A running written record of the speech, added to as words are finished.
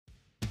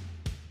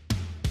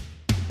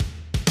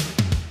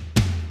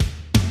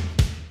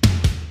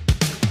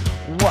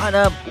What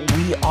up?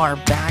 We are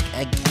back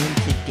again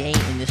today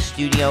in the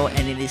studio,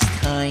 and it is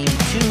time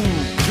to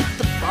get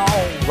the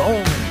ball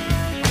rolling.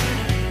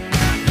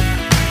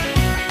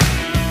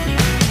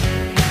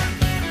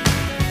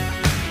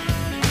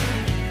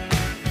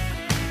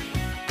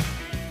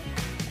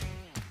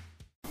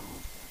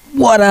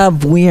 What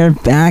up? We are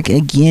back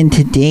again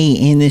today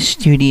in the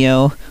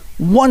studio.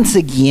 Once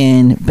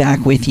again,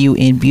 back with you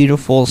in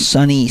beautiful,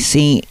 sunny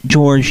St.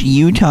 George,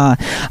 Utah.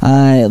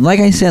 Like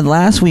I said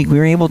last week, we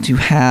were able to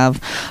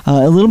have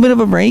a little bit of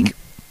a break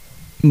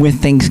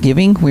with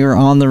Thanksgiving. We were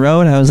on the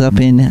road. I was up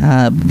in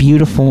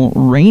beautiful,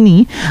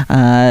 rainy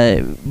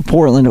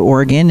Portland,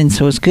 Oregon, and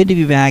so it's good to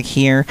be back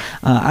here.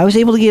 I was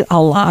able to get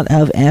a lot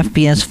of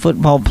FBS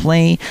football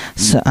play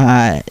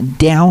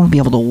down, be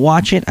able to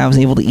watch it. I was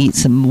able to eat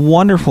some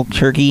wonderful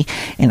turkey,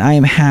 and I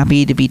am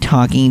happy to be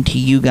talking to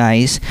you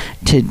guys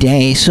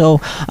today.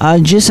 So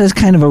just as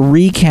kind of a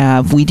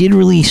recap, we did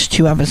release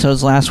 2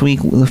 episodes last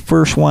week, the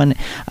first one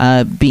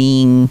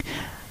being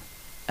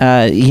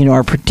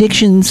our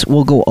predictions.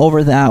 We'll go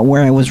over that,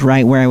 where I was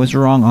right, where I was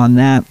wrong on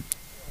that.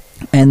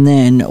 And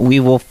then we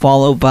will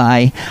follow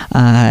by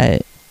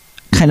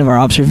kind of our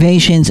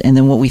observations, and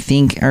then what we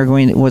think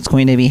what's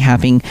going to be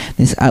happening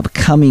this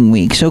upcoming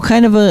week. So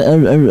kind of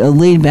a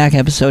laid back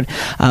episode.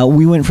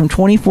 We went from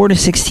 24 to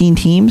 16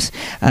 teams,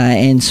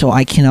 and so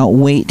I cannot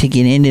wait to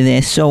get into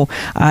this. So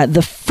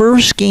the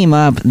first game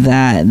up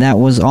that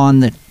was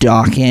on the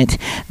docket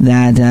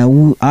that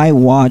I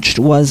watched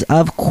was,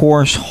 of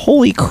course,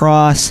 Holy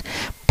Cross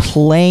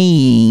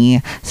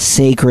playing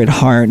Sacred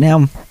Heart.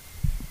 Now,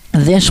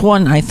 this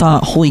one, I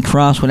thought Holy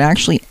Cross would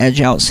actually edge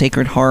out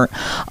Sacred Heart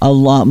a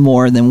lot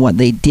more than what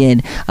they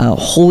did.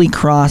 Holy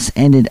Cross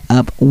ended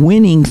up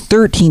winning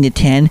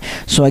 13-10,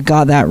 so I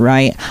got that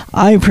right.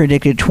 I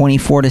predicted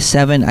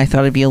 24-7. I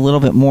thought it'd be a little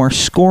bit more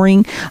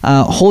scoring.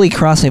 Holy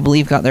Cross, I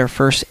believe, got their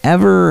first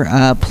ever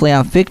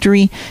playoff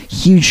victory.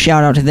 Huge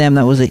shout out to them.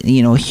 That was a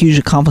huge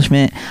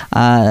accomplishment.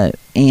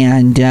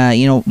 And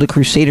the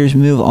Crusaders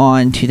move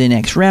on to the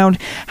next round.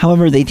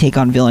 However, they take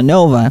on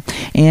Villanova.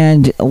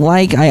 And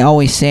like I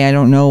always say, I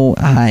don't know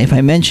if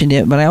I mentioned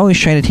it, but I always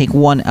try to take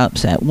one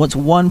upset. What's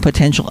one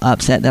potential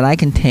upset that I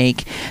can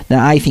take that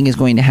I think is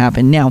going to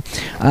happen? Now,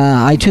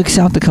 I took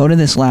South Dakota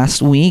this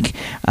last week,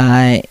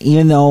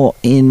 even though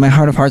in my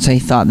heart of hearts I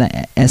thought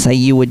that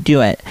SIU would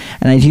do it.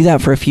 And I do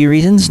that for a few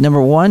reasons. Number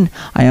one,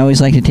 I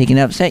always like to take an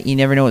upset. You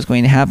never know what's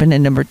going to happen.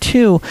 And number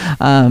two,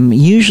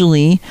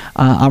 usually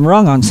I'm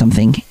wrong on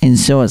something. And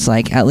so it's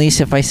like, at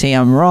least if I say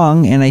I'm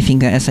wrong and I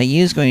think that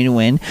SIU is going to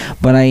win,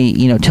 but I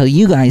tell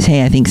you guys,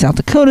 hey, I think South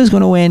Dakota is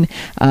going to win,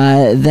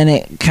 then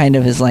it kind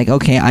of is like,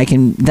 okay,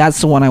 that's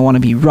the one I want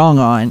to be wrong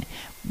on.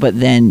 But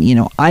then,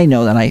 I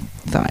know that I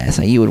thought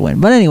SIU would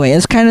win. But anyway,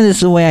 it's kind of this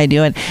is the way I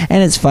do it,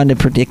 and it's fun to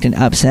predict an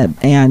upset.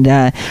 And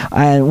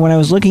when I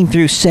was looking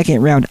through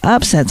second round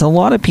upsets, a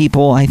lot of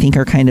people, I think,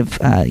 are kind of,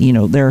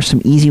 there are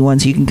some easy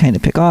ones you can kind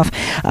of pick off.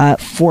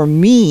 For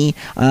me,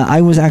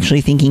 I was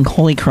actually thinking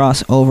Holy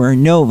Cross over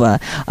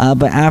Nova.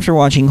 But after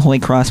watching Holy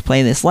Cross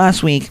play this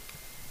last week,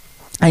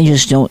 I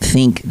just don't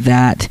think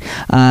that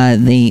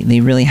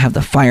they really have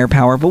the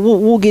firepower, but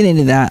we'll get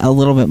into that a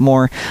little bit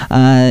more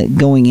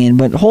going in.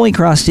 But Holy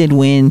Cross did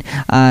win,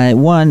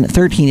 won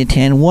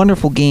 13-10,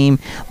 wonderful game.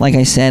 Like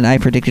I said, I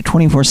predicted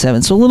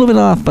 24-7, so a little bit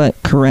off, but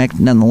correct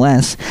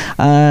nonetheless.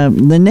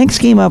 The next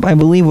game up, I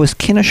believe, was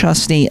Kennesaw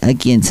State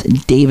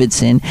against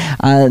Davidson.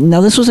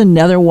 Now, this was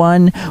another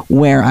one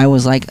where I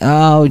was like,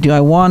 oh, do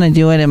I want to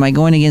do it? Am I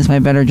going against my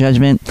better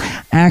judgment?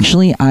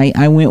 Actually,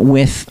 I went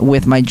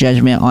with my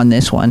judgment on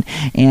this one.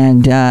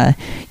 And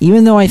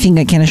even though I think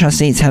that Kennesaw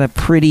State's had a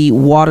pretty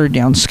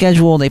watered-down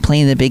schedule, they play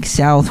in the Big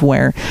South,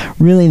 where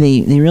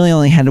really they really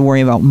only had to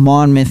worry about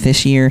Monmouth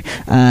this year.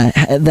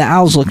 The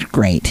Owls looked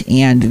great,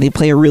 and they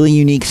play a really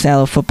unique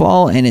style of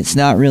football, and it's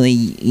not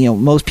really,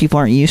 most people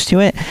aren't used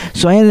to it.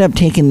 So I ended up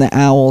taking the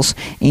Owls,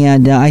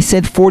 and I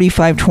said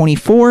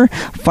 45-24.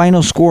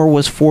 Final score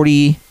was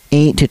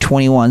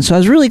 48-21. So I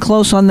was really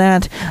close on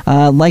that.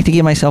 I'd like to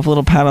give myself a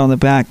little pat on the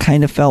back.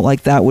 Kind of felt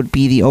like that would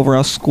be the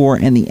overall score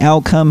and the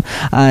outcome.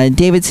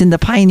 Davidson, the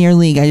Pioneer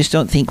League, I just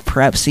don't think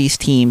preps these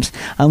teams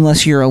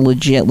unless you're a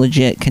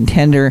legit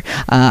contender.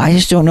 I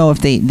just don't know if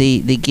they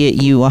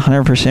get you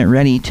 100%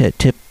 ready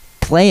to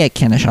play at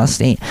Kennesaw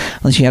State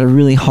unless you had a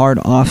really hard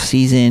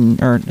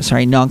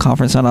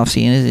non-conference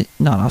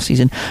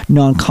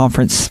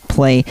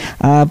play.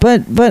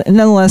 But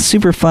nonetheless,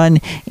 super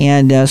fun,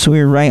 and so we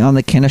were right on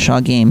the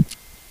Kennesaw game.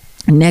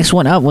 Next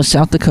one up was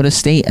South Dakota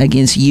State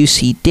against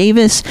UC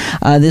Davis.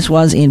 This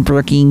was in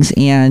Brookings,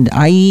 and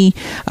I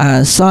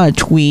saw a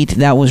tweet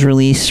that was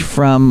released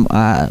from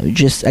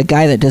just a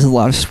guy that does a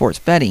lot of sports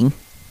betting.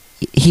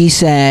 He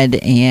said,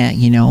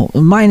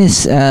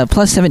 minus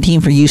plus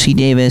 17 for UC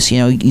Davis.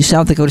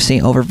 South Dakota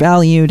State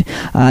overvalued,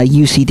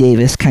 UC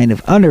Davis kind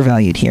of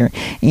undervalued here.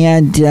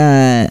 And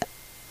I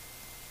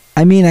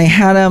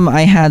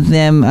had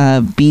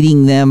them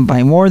beating them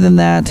by more than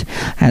that.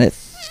 Had it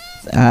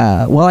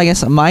well, I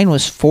guess mine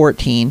was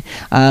 14.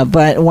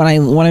 But when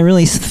I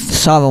really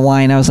saw the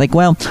line, I was like,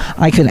 well,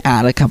 I could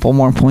add a couple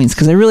more points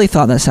because I really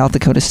thought that South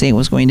Dakota State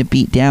was going to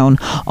beat down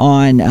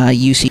on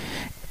UC.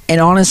 And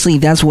honestly,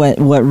 that's what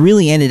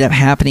really ended up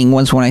happening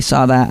once when I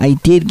saw that. I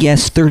did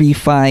guess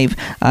 35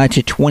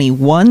 to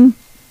 21.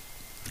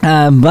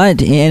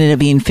 But it ended up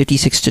being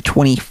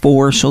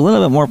 56-24, so a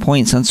little bit more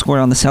points unscored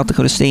on the South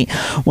Dakota State.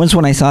 Once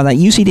when I saw that,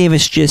 UC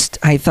Davis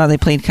I thought they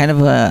played kind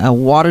of a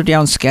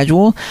watered-down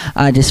schedule,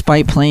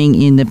 despite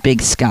playing in the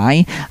Big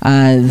Sky.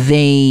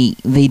 They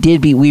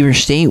did beat Weber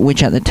State,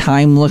 which at the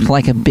time looked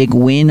like a big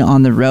win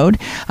on the road,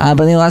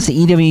 but they lost to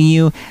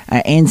EWU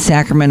and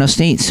Sacramento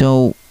State.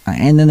 So,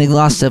 and then they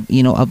lost a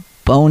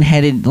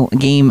boneheaded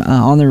game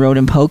on the road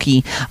in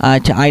Pokey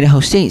to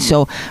Idaho State.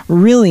 So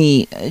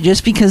really,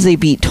 just because they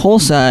beat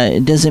Tulsa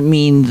doesn't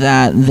mean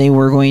that they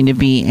were going to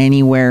be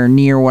anywhere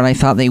near what I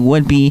thought they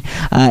would be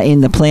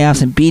in the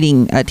playoffs and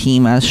beating a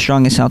team as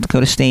strong as South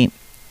Dakota State.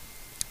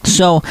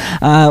 So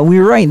we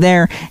were right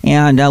there,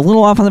 and a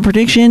little off on the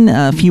prediction,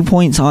 a few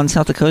points on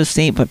South Dakota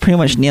State, but pretty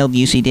much nailed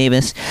UC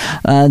Davis.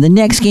 The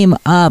next game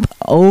up,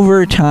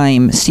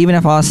 overtime, Stephen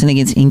F. Austin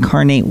against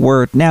Incarnate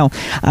Word. Now,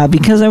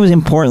 because I was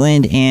in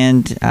Portland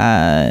and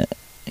I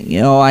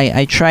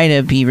try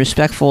to be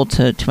respectful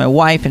to my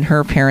wife and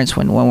her parents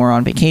when we're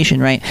on vacation,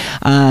 right?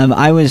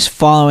 I was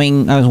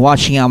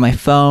watching on my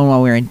phone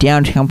while we were in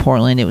downtown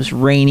Portland. It was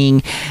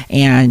raining,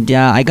 and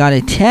I got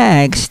a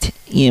text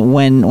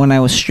when I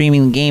was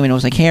streaming the game, and it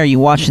was like, hey, are you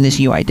watching this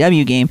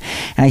UIW game?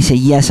 And I said,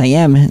 yes, I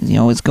am.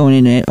 It's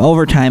going into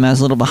overtime. I was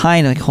a little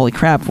behind. Like, holy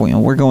crap,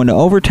 we're going to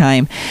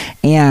overtime.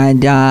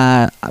 And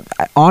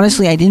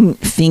honestly, I didn't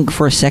think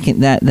for a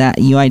second that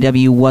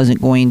UIW wasn't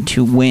going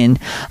to win.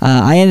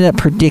 I ended up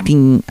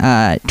predicting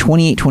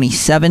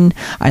 28-27.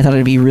 I thought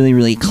it'd be really,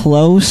 really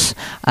close.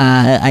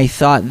 I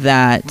thought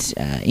that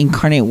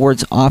Incarnate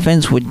Word's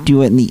offense would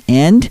do it in the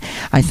end.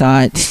 I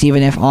thought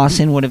Stephen F.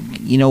 Austin would have,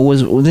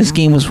 this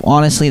game was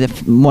honestly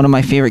one of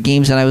my favorite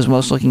games that I was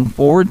most looking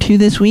forward to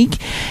this week,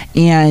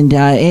 and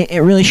it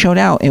really showed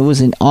out. It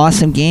was an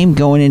awesome game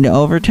going into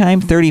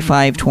overtime,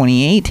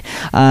 35-28.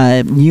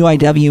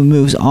 UIW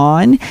moves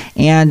on,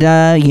 and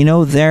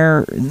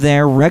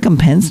their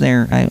recompense,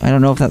 I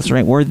don't know if that's the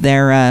right word,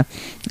 their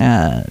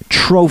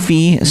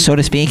trophy, so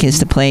to speak, is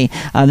to play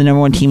the number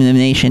one team in the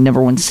nation,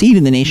 number one seed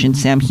in the nation,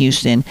 Sam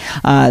Houston,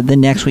 the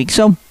next week.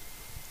 So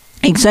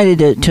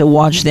excited to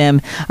watch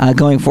them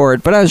going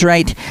forward. But I was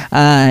right.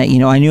 I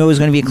knew it was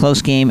going to be a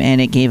close game,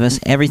 and it gave us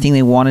everything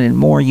they wanted and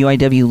more.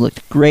 UIW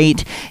looked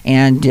great,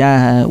 and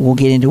we'll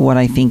get into what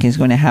I think is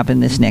going to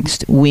happen this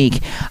next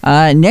week.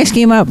 Next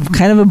game up,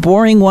 kind of a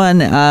boring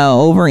one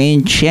over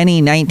in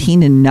Cheney,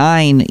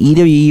 19-9.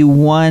 EWU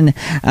won.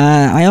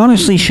 I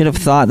honestly should have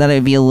thought that it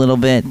would be a little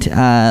bit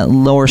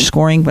lower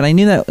scoring, but I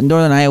knew that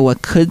Northern Iowa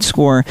could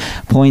score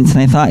points,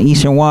 and I thought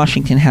Eastern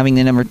Washington, having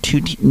the number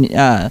 2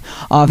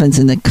 offense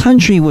in the country,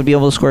 would be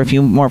able to score a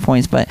few more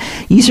points, but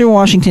Eastern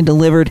Washington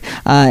delivered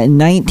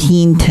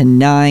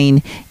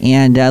 19-9,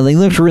 and they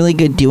looked really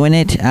good doing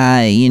it.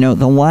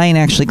 The line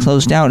actually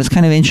closed out. It's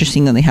kind of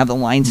interesting that they have the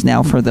lines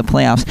now for the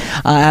playoffs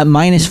at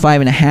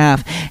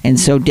 -5.5, and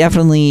so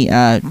definitely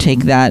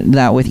take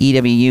that with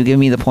EWU. Give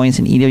me the points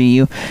in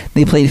EWU.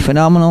 They played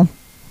phenomenal.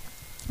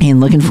 And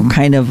looking for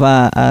kind of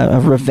a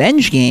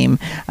revenge game,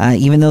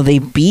 even though they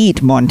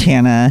beat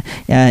Montana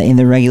in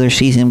the regular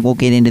season. We'll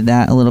get into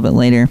that a little bit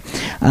later.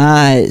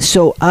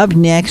 So up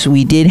next,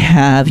 we did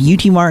have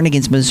UT Martin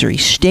against Missouri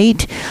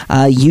State.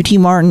 UT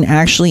Martin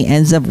actually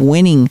ends up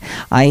winning.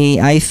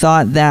 I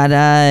thought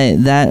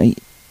that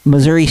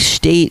Missouri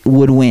State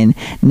would win.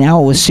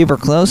 Now it was super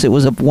close. It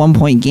was a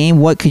 1-point game.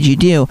 What could you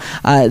do?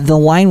 The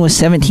line was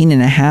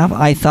 17.5.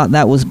 I thought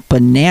that was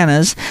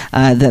bananas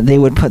that they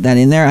would put that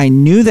in there. I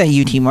knew that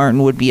UT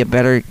Martin would be a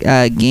better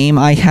game.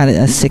 I had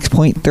a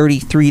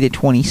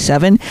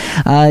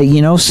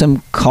 6.33-27.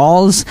 Some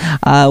calls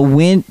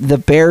went the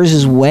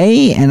Bears'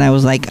 way, and I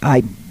was like,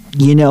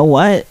 you know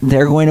what?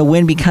 They're going to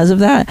win because of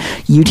that.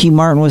 UT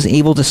Martin was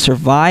able to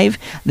survive.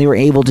 They were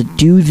able to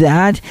do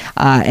that,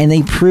 and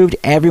they proved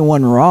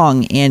everyone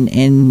wrong. And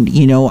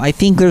I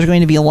think there's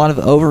going to be a lot of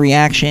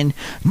overreaction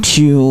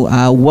to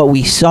what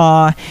we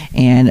saw,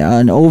 and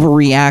an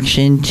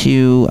overreaction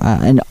to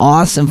an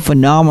awesome,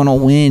 phenomenal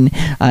win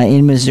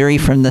in Missouri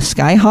from the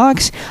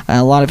Skyhawks.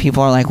 A lot of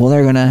people are like, well,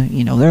 they're gonna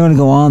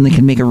go on. They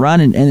can make a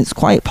run, and it's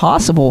quite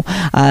possible.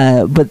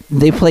 But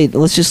they played.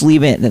 Let's just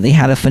leave it that they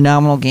had a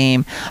phenomenal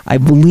game. I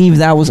believe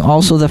that was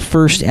also the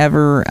first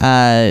ever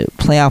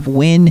playoff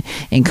win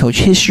in coach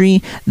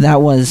history.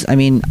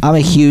 I'm a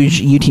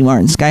huge UT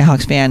Martin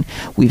Skyhawks fan.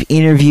 We've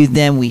interviewed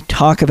them. We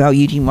talk about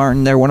UT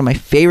Martin. They're one of my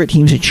favorite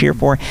teams to cheer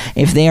for.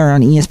 If they are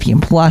on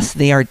ESPN Plus,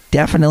 they are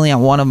definitely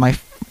on one of my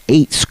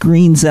 8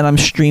 screens that I'm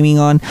streaming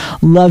on.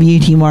 Love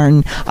UT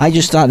Martin. I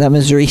just thought that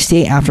Missouri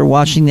State, after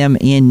watching them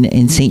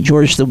in St.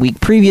 George the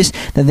week previous,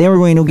 that they were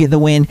going to get the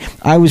win.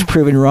 I was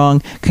proven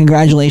wrong.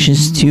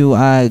 Congratulations to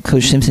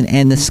Coach Simpson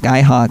and the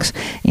Skyhawks,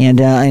 and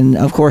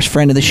of course,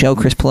 friend of the show,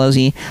 Chris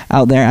Pelosi,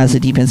 out there as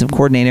the defensive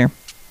coordinator.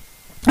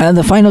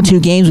 The final two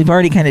games, we've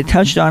already kind of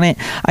touched on it.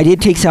 I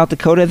did take South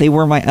Dakota. They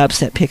were my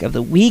upset pick of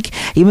the week.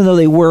 Even though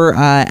they were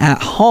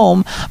at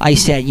home, I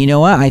said, you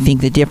know what? I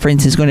think the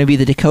difference is going to be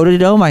the Dakota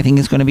Dome. I think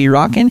it's going to be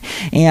rocking.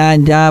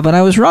 But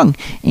I was wrong.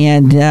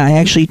 And I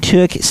actually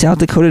took South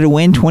Dakota to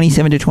win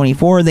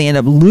 27-24. They end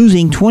up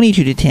losing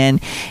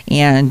 22-10.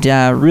 And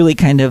really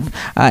kind of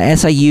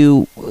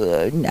SIU,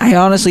 I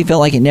honestly felt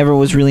like it never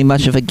was really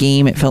much of a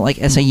game. It felt like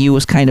SIU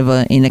was kind of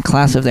in a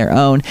class of their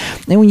own.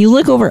 And when you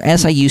look over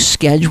SIU's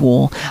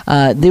schedule,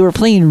 they were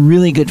playing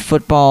really good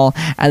football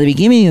at the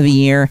beginning of the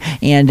year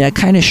and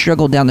kind of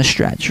struggled down the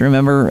stretch.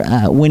 Remember,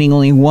 winning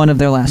only one of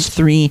their last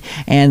three,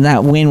 and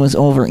that win was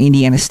over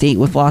Indiana State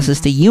with losses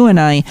to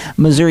UNI,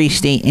 Missouri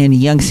State, and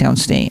Youngstown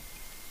State.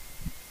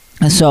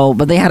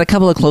 But they had a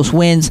couple of close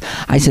wins.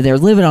 I said they're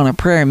living on a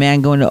prayer,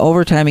 man, going to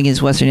overtime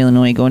against Western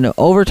Illinois, going to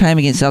overtime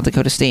against South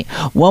Dakota State.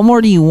 What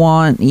more do you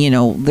want?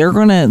 You're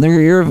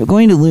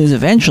going to lose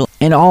eventually.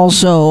 And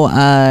also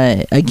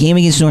a game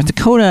against North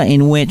Dakota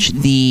in which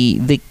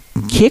the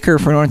kicker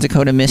for North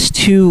Dakota missed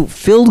 2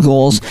 field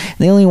goals.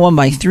 They only won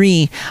by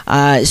 3.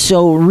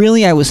 So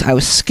really, I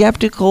was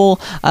skeptical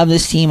of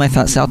this team. I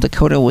thought South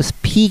Dakota was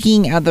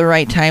peaking at the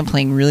right time,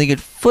 playing really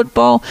good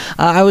football.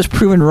 I was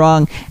proven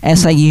wrong.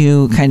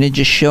 SIU kind of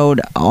just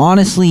showed,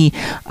 honestly,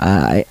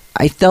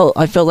 I felt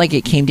like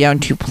it came down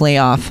to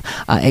playoff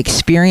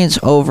experience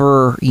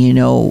over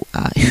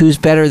who's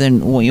better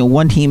than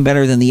one team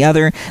better than the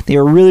other. They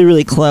were really,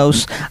 really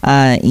close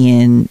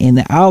in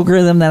the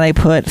algorithm that I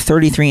put,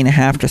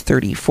 33.5 to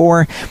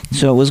 34.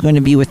 So it was going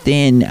to be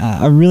within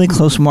a really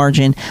close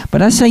margin.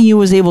 But SIU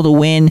was able to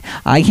win.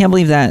 I can't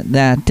believe that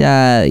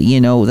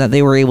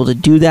they were able to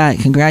do that.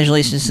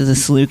 Congratulations to the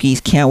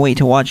Salukis. Can't wait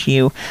to watch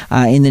you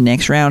in the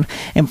next round.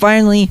 And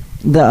finally,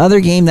 the other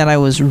game that I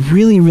was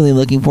really, really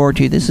looking forward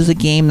to, this is a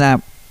game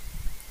that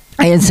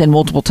I had said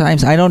multiple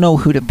times, I don't know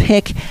who to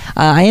pick.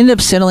 I ended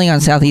up settling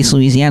on Southeast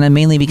Louisiana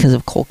mainly because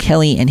of Cole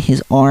Kelly and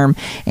his arm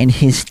and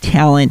his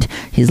talent,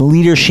 his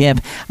leadership,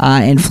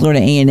 and Florida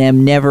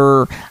A&M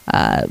never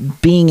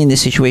being in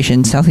this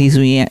situation. Southeast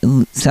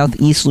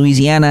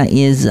Louisiana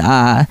is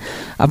a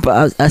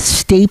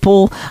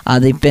staple.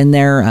 They've been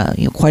there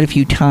quite a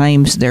few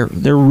times. They're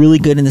really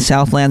good in the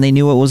Southland. They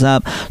knew what was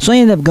up. So I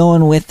ended up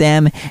going with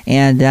them,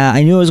 and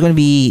I knew it was going to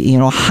be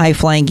a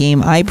high-flying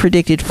game. I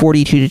predicted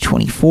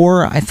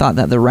 42-24. I thought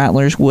that the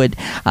Rattlers would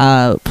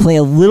play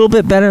a little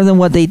bit better than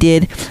what they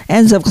did.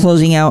 Ends up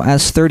closing out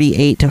as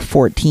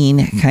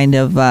 38-14. Kind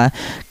of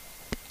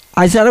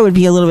I thought it would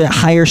be a little bit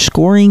higher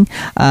scoring.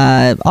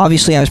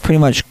 Obviously, I was pretty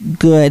much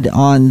good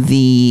on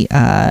the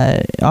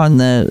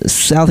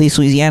Southeast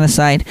Louisiana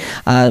side.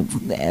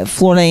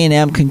 Florida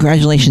A&M,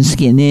 congratulations to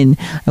getting in.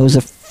 It was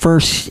the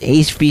first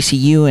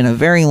HBCU in a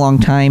very long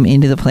time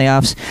into the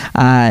playoffs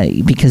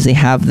because they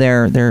have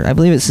their I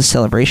believe it's the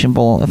Celebration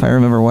Bowl, if I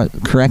remember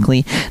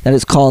correctly that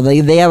it's called.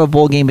 They have a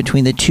bowl game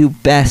between the two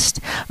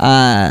best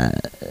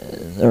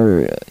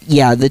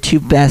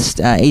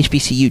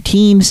HBCU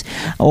teams,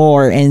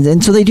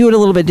 and so they do it a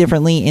little bit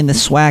differently in the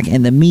SWAC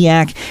and the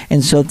MEAC,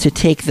 and so to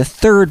take the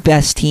third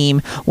best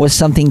team was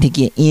something to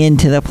get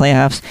into the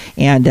playoffs,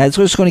 and it's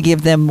just going to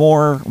give them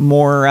more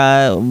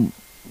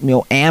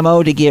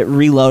ammo to get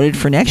reloaded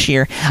for next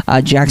year.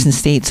 Jackson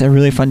State's a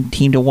really fun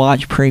team to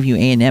watch. Prairie View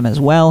A&M as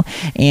well,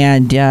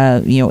 and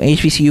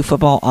HBCU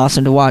football,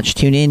 awesome to watch.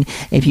 Tune in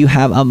if you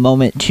have a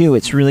moment too.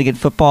 It's really good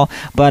football.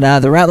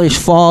 But the Rattlers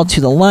fall to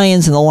the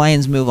Lions, and the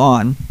Lions move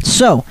on.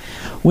 So,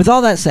 with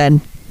all that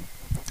said,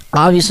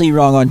 obviously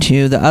wrong on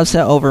 2. The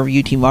upset over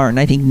UT Martin.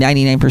 I think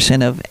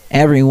 99% of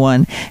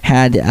everyone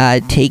had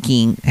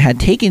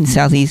taken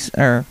Southeast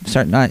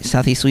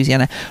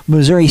Louisiana,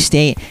 Missouri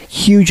State.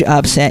 Huge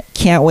upset.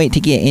 Can't wait to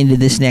get into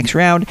this next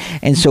round.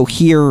 And so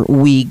here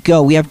we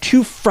go. We have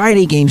 2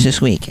 Friday games this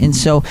week, and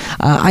so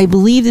I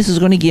believe this is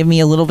going to give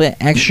me a little bit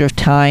extra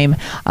time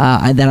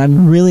that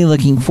I'm really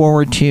looking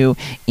forward to,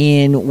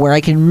 in where I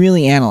can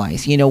really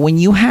analyze. When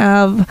you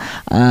have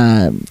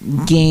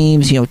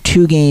games,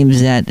 2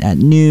 games at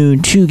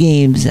noon, 2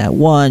 games at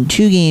 1,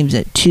 2 games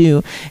at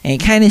 2, and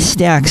it kind of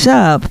stacks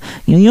up.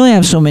 You only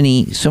have so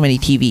many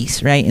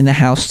TVs, right, in the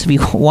house to be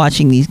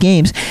watching these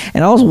games,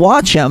 and I'll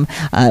watch them,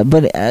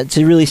 but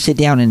to really sit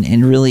down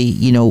and really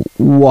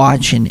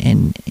watch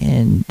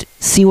and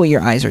see what your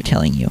eyes are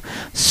telling you,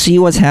 see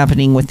what's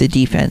happening with the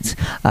defense.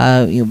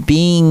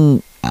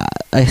 Being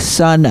a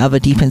son of a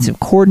defensive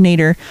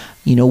coordinator,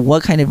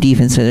 what kind of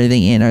defense are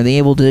they in? Are they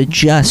able to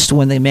adjust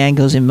when the man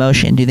goes in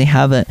motion? Are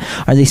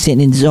they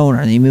sitting in zone?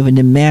 Are they moving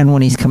to man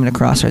when he's coming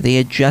across? Are they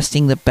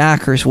adjusting the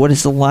backers? What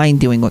is the line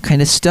doing? What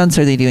kind of stunts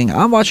are they doing?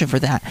 I'm watching for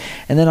that.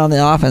 And then on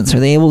the offense,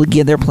 are they able to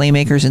give their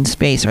playmakers in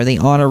space? Are they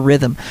on a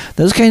rhythm?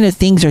 Those kind of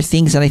things are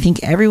things that I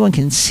think everyone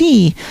can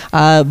see,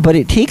 but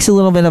it takes a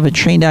little bit of a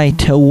trained eye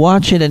to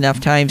watch it enough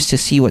times to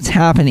see what's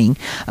happening.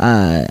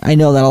 I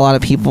know that a lot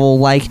of people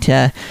like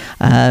to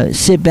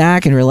sit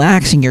back and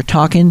relax and you're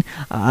talking.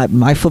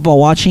 My football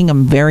watching,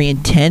 I'm very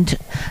intent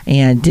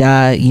and,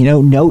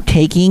 note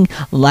taking,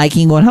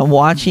 liking what I'm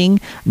watching,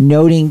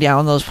 noting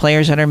down those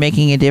players that are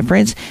making a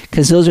difference,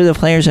 because those are the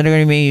players that are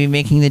going to be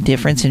making the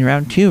difference in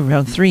round 2,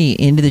 round 3,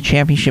 into the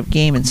championship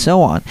game, and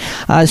so on.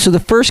 So the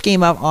first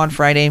game up on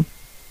Friday.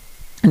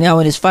 Now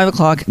it is 5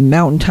 o'clock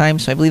Mountain Time,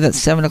 so I believe that's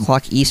 7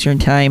 o'clock Eastern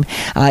Time,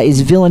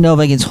 is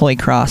Villanova against Holy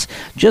Cross.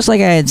 Just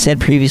like I had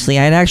said previously,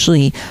 I had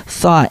actually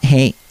thought,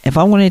 hey, if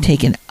I want to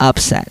take an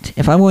upset,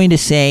 if I'm going to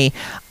say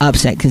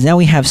upset, because now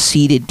we have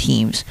seeded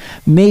teams,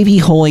 maybe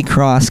Holy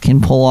Cross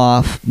can pull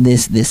off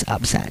this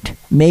upset.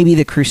 Maybe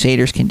the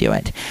Crusaders can do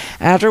it.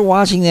 After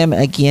watching them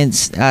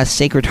against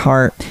Sacred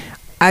Heart,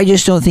 I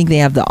just don't think they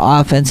have the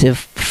offensive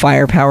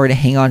firepower to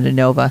hang on to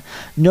Nova.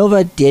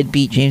 Nova did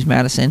beat James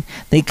Madison.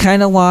 They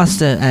kind of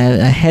lost a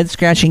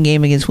head-scratching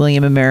game against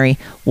William & Mary.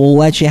 We'll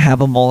let you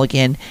have a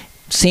mulligan.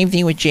 Same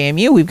thing with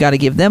JMU. We've got to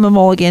give them a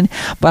mulligan.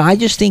 But I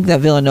just think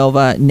that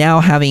Villanova,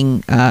 now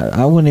having,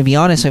 I want to be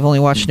honest, I've only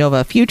watched Nova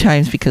a few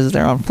times because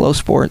they're on Flow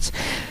Sports.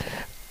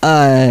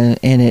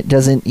 And it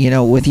doesn't,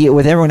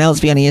 with everyone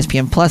else being on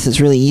ESPN Plus, it's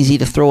really easy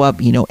to throw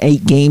up,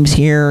 8 games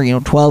here,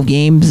 12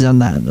 games on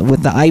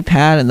with the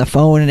iPad and the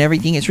phone and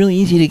everything. It's really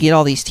easy to get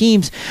all these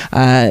teams.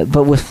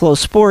 But with Flow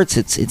Sports,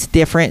 it's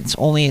different.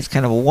 It's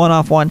kind of a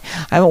one-off one.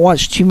 I haven't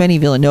watched too many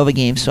Villanova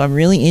games, so I'm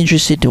really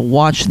interested to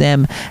watch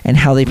them and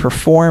how they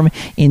perform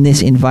in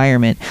this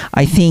environment.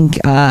 I think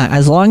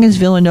as long as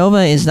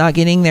Villanova is not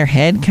getting their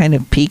head kind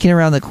of peeking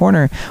around the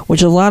corner,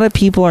 which a lot of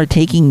people are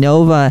taking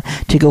Nova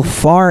to go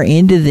far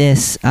into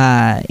this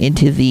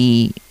into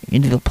the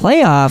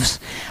playoffs,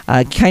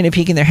 kind of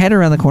peeking their head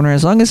around the corner.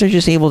 As long as they're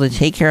just able to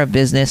take care of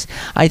business,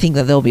 I think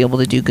that they'll be able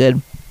to do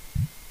good.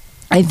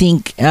 I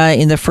think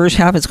in the first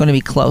half it's going to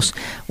be close.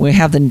 We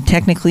have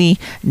technically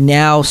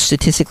now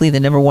statistically the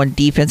number 1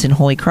 defense in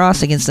Holy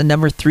Cross against the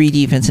number 3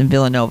 defense in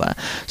Villanova.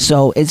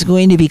 So it's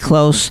going to be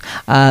close,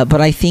 but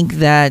I think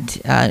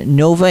that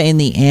Nova in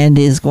the end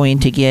is going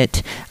to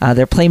get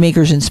their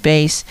playmakers in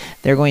space.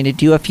 They're going to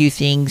do a few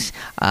things.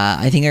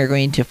 I think they're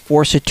going to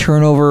force a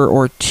turnover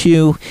or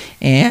 2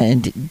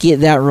 and get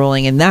that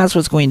rolling, and that's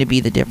what's going to be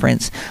the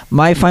difference.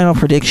 My final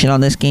prediction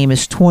on this game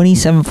is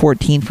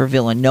 27-14 for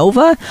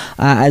Villanova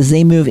as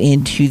they move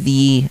into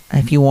the,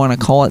 if you want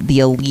to call it, the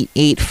Elite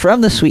 8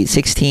 from the Sweet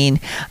 16,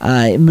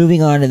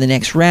 moving on to the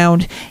next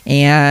round.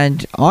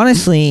 And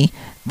honestly,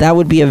 that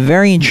would be a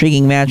very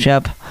intriguing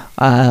matchup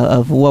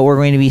of what we're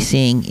going to be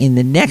seeing in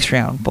the next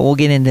round, but we'll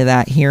get into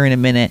that here in a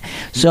minute.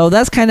 So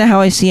that's kind of how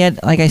I see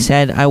it. Like I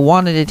said, I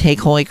wanted to take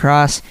Holy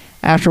Cross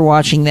after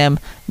watching them,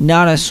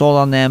 not as sold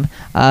on them.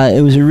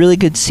 It was a really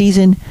good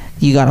season.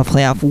 You got a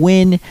playoff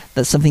win.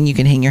 That's something you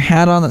can hang your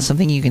hat on. That's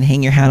something you can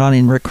hang your hat on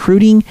in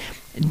recruiting.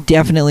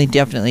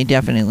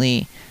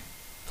 Definitely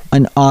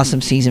an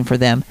awesome season for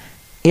them.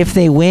 If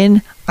they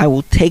win, I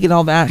will take it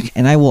all back,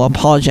 and I will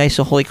apologize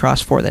to Holy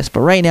Cross for this. But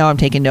right now, I'm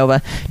taking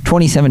Nova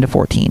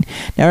 27-14.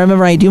 Now,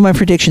 remember, I do my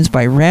predictions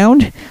by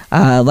round.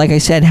 Like I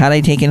said, had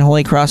I taken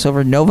Holy Cross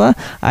over Nova,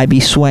 I'd be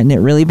sweating it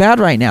really bad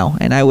right now,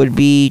 and I would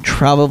be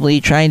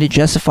probably trying to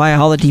justify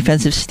all the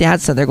defensive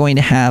stats that they're going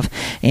to have.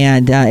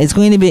 And it's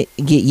going to get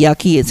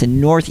yucky. It's a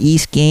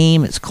northeast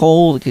game. It's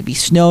cold. It could be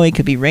snowy. It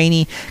could be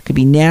rainy. It could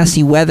be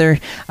nasty weather,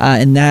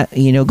 and that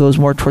goes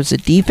more towards the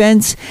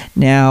defense.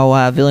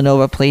 Now,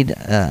 Villanova played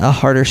a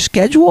harder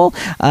schedule.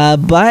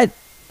 But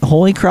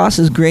Holy Cross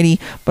is gritty,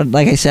 but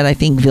like I said, I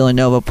think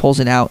Villanova pulls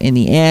it out in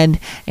the end,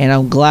 and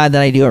I'm glad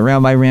that I do it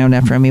round by round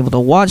after I'm able to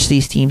watch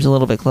these teams a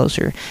little bit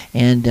closer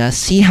and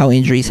see how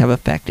injuries have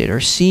affected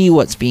or see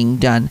what's being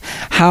done,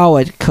 how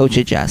a coach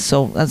adjusts.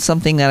 So that's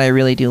something that I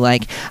really do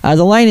like.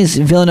 The line is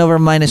Villanova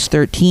minus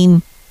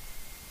 13.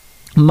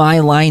 My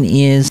line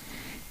is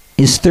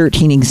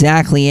 13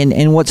 exactly,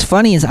 and what's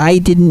funny is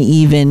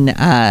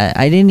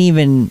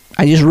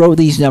I just wrote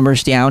these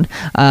numbers down.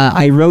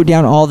 I wrote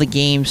down all the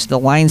games. The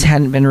lines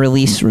hadn't been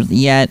released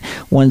yet.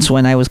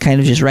 When I was kind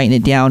of just writing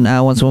it down,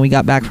 when we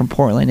got back from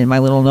Portland in my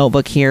little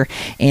notebook here,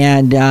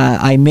 and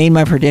I made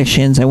my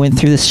predictions. I went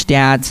through the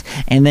stats,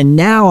 and then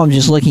now I'm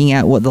just looking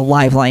at what the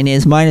live line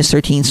is, minus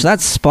 13. So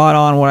that's spot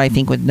on what I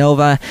think with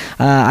Nova.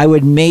 I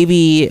would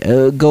maybe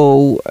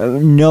go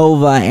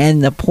Nova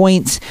and the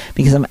points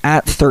because I'm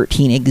at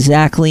 13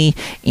 exactly,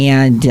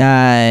 and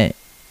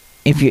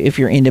if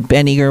you're into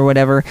betting or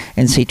whatever,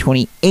 and say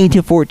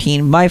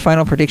 28-14. My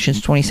final prediction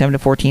is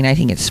 27-14. I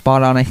think it's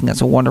spot on. I think that's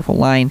a wonderful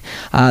line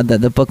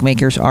that the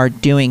bookmakers are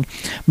doing.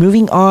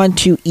 Moving on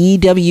to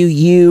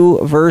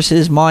EWU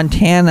versus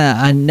Montana.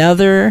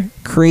 Another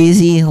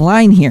crazy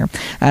line here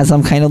as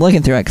I'm kind of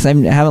looking through it, because I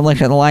haven't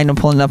looked at the line. I'm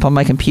pulling it up on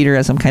my computer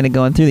as I'm kind of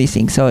going through these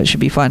things, so it should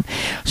be fun.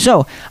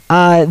 So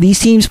these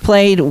teams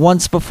played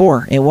once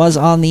before. It was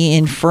on the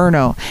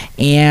Inferno,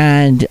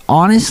 and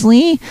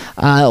honestly,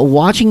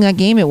 watching that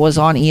game, it was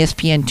on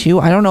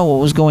ESPN2. I don't know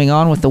what was going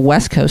on with the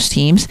West Coast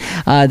teams.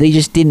 They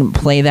just didn't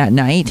play that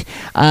night,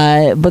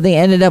 but they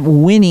ended up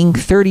winning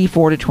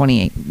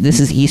 34-28. This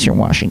is Eastern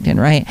Washington,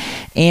 right?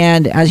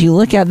 And as you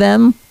look at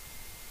them,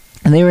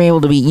 and they were able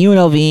to beat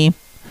UNLV,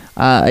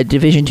 a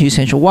Division II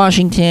Central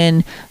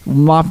Washington,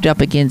 mopped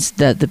up against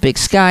the Big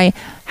Sky,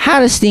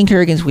 had a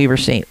stinker against Weber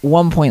State,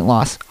 1-point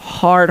loss.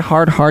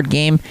 Hard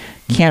game.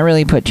 Can't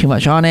really put too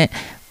much on it.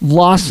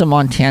 Lost to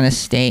Montana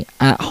State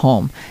at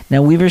home.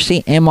 Now, Weber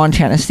State and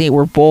Montana State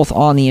were both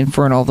on the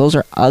Inferno. Those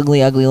are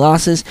ugly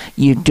losses.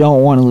 You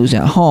don't want to lose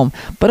at home.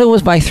 But it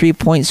was by 3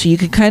 points, so you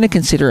could kind of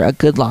consider a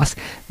good loss.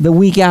 The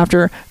week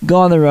after, go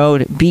on the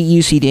road, beat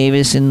UC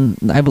Davis, and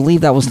I believe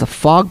that was the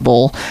Fog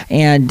Bowl,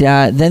 and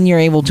then you're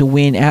able to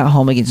win at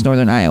home against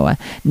Northern Iowa.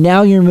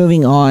 Now you're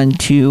moving on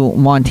to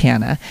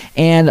Montana.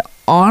 And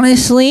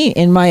honestly,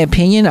 in my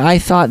opinion, I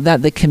thought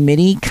that the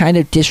committee kind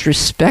of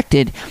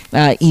disrespected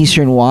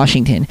Eastern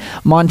Washington.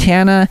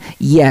 Montana,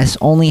 yes,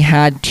 only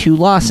had 2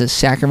 losses,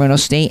 Sacramento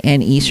State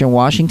and Eastern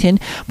Washington,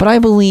 but I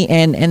believe,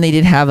 and they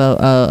did have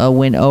a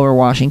win over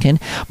Washington,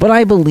 but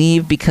I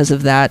believe because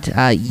of that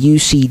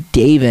UC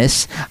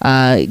Davis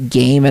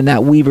game and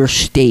that Weber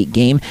State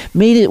game,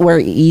 made it where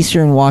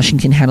Eastern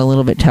Washington had a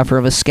little bit tougher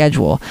of a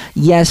schedule.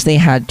 Yes, they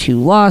had 2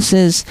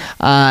 losses,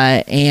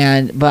 but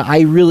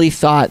I really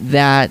thought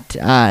that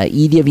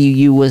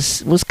EWU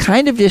was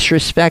kind of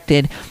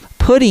disrespected,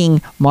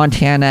 putting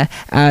Montana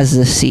as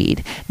the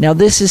seed. Now,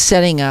 this is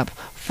setting up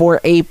for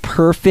a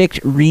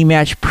perfect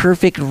rematch,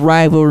 perfect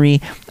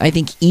rivalry. I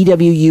think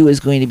EWU is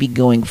going to be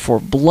going for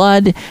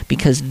blood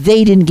because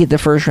they didn't get the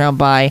first round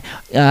bye.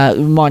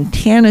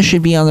 Montana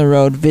should be on the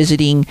road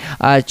visiting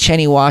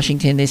Cheney,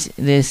 Washington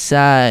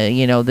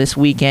this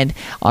weekend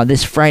on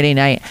this Friday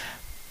night.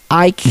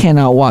 I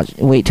cannot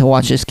wait to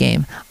watch this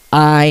game.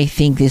 I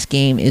think this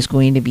game is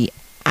going to be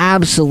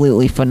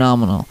absolutely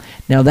phenomenal.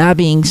 Now, that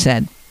being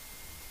said,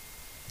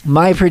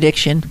 my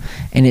prediction,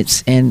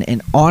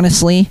 and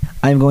honestly,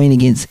 I'm going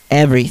against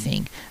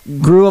everything.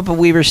 Grew up a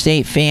Weber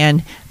State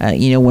fan.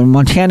 When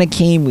Montana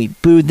came, we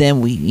booed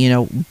them. We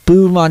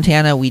booed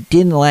Montana. We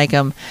didn't like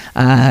them.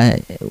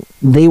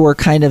 They were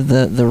kind of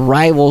the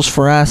rivals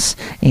for us,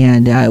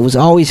 and it was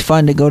always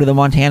fun to go to the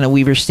Montana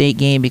Weber State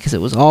game because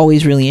it was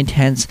always really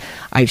intense.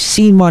 I've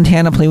seen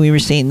Montana play Weber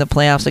State in the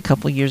playoffs a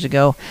couple years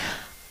ago.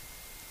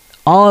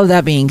 All of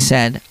that being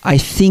said, I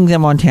think that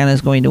Montana is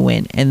going to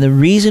win. And the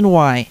reason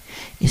why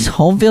is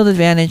home field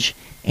advantage,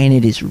 and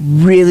it is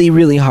really,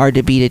 really hard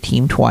to beat a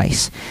team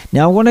twice.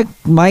 Now, I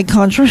might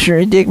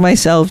contradict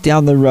myself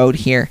down the road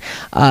here,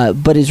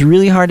 but it's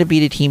really hard to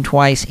beat a team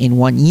twice in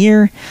 1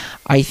 year.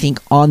 I think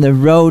on the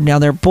road, now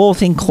they're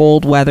both in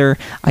cold weather.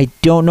 I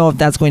don't know if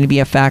that's going to be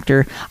a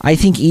factor. I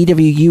think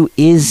EWU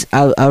is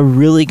a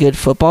really good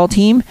football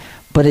team,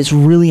 but it's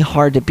really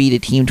hard to beat a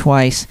team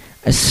twice,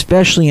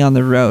 especially on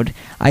the road.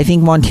 I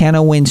think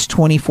Montana wins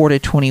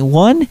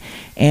 24-21,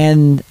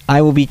 and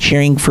I will be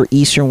cheering for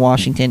Eastern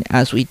Washington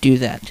as we do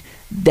that.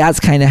 That's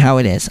kind of how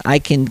it is. I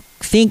can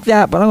think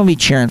that, but I'm going to be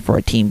cheering for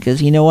a team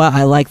because you know what?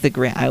 I like the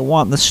grit. I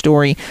want the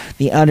story,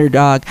 the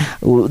underdog,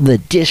 the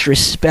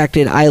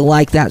disrespected. I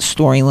like that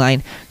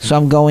storyline. So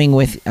I'm going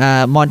with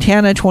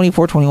Montana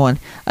 24-21.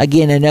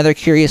 Again, another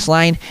curious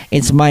line.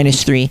 It's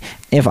 -3.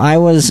 If I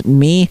was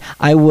me,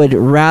 I would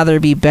rather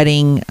be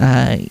betting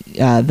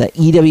the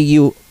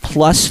EWU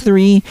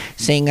 +3,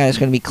 saying that it's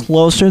going to be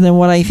closer than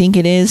what I think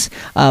it is.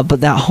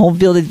 But that home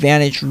field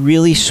advantage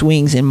really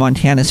swings in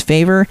Montana's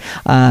favor.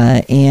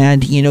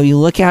 And you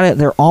look at it,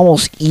 they're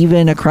almost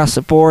even across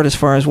the board as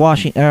far as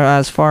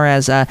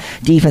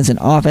defense and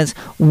offense.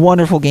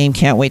 Wonderful game.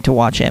 Can't wait to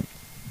watch it.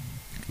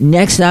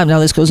 Next up, now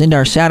this goes into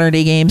our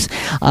Saturday games.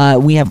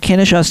 We have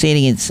Kennesaw State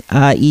against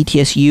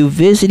ETSU,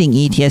 visiting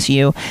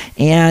ETSU.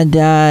 And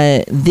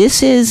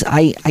this is,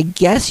 I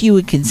guess you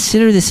would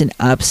consider this an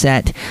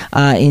upset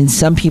in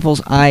some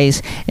people's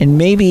eyes. And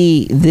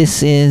maybe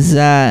this is...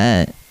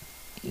 as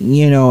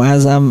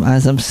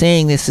I'm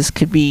saying this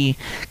could be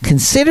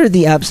considered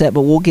the upset,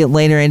 but we'll get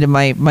later into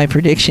my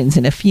predictions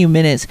in a few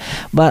minutes.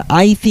 But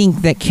I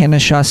think that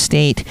Kennesaw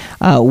State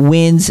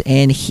wins,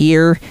 and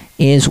here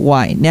is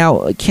why.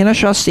 Now,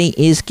 Kennesaw State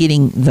is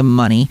getting the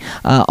money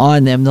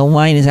on them. The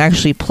line is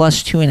actually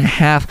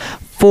 +2.5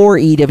 for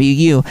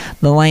EWU.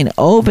 The line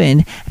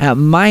opened at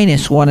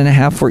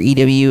 -1.5 for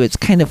EWU. It's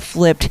kind of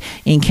flipped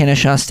in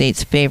Kennesaw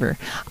State's favor.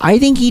 I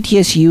think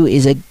ETSU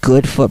is a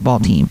good football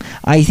team.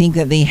 I think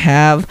that they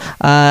have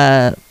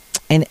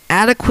an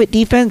adequate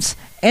defense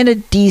and a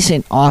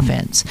decent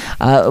offense.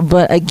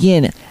 But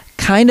again,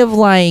 kind of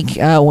like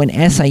when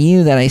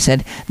SIU, that I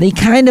said, they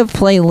kind of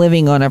play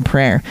living on a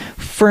prayer.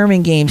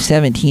 Furman game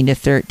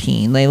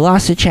 17-13. They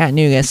lost to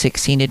Chattanooga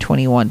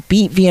 16-21.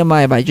 Beat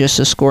VMI by just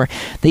a score.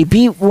 They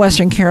beat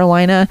Western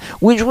Carolina,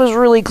 which was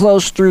really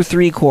close through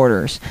 3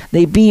 quarters.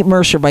 They beat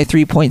Mercer by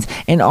 3 points.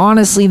 And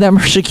honestly, that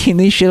Mercer game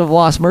they should have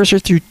lost. Mercer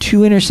threw 2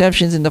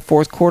 interceptions in the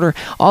 4th quarter.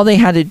 All they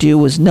had to do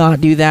was not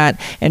do that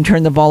and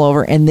turn the ball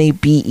over, and they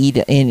beat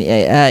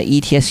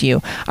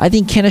ETSU. I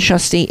think Kennesaw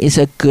State is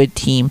a good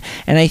team,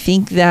 and I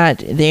think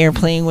that they are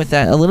playing with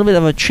a little bit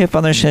of a chip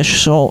on their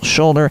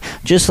shoulder,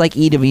 just like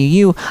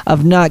EWU,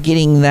 of not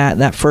getting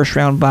that first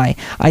round bye.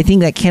 I think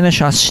that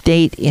Kennesaw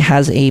State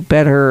has a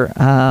better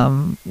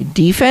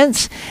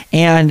defense,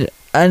 and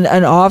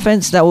an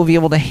offense that will be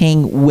able to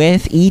hang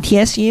with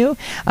ETSU.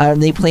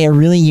 They play a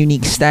really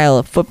unique style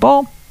of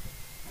football.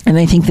 And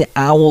I think the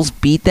Owls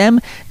beat them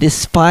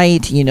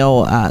despite,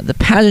 the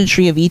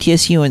pageantry of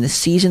ETSU and the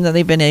season that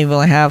they've been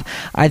able to have.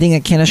 I think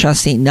that Kennesaw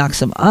State knocks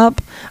them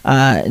up,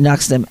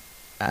 knocks them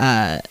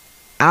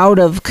out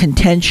of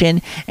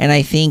contention, and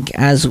I think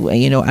as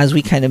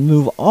we kind of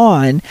move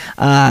on,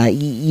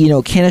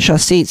 Kennesaw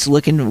State's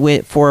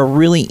looking for a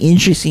really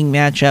interesting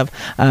matchup,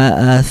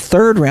 a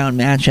third round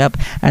matchup,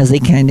 as they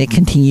kind of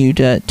continue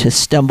to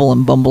stumble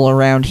and bumble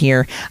around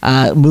here,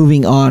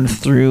 moving on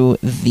through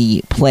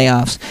the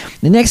playoffs.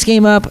 The next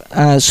game up,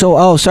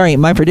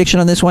 my prediction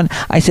on this one,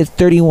 I said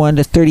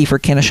 31-30 for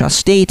Kennesaw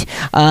State.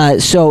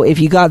 So if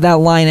you got that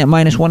line at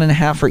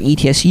 -1.5 for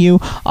ETSU,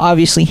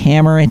 obviously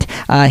hammer it,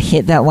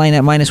 hit that line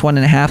at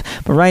 -1.5,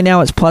 but right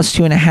now it's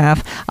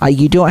 +2.5.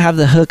 You don't have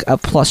the hook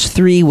of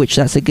 +3, which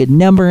that's a good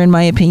number in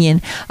my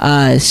opinion.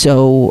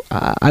 So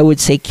I would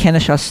say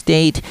Kennesaw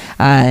State,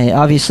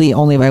 obviously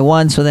only by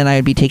 1, so then I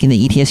would be taking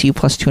the ETSU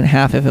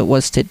 +2.5 if it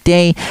was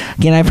today.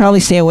 Again, I'd probably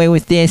stay away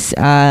with this.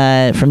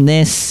 From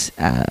this,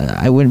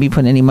 I wouldn't be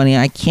putting any money.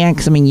 I can't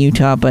because I'm in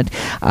Utah, but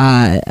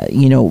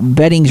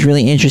betting's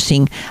really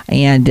interesting,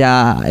 and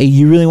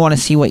you really want to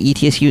see what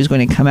ETSU is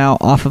going to come out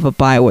off of a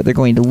bye, what they're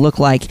going to look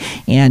like,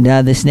 and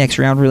this next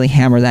round really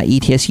hammer that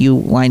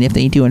ETSU line if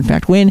they do in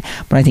fact win,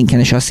 but I think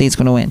Kennesaw State's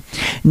going to win.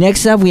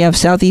 Next up, we have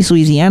Southeast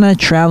Louisiana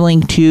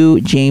traveling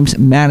to James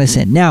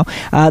Madison. Now,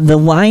 the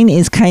line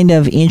is kind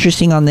of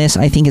interesting on this.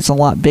 I think it's a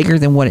lot bigger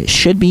than what it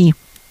should be.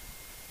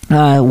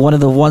 One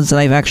of the ones that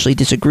I've actually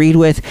disagreed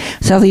with.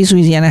 Southeast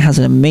Louisiana has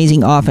an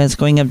amazing offense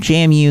going up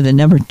JMU, the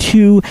number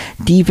 2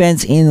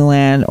 defense in the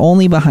land,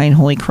 only behind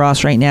Holy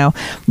Cross right now.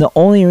 The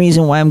only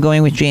reason why I'm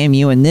going with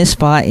JMU in this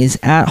spot is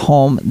at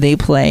home. They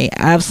play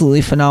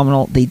absolutely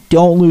phenomenal. They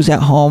don't lose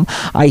at home.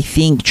 I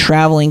think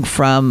traveling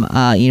from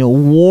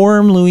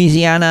warm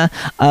Louisiana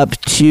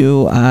up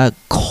to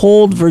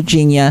cold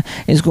Virginia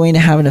is going to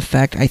have an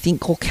effect. I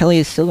think Cole Kelly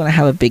is still going to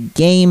have a big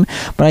game,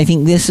 but I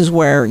think this is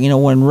where,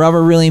 when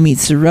rubber really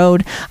meets the road,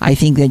 I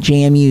think that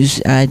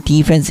JMU's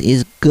defense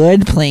is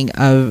good, playing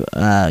a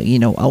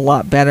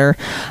lot better,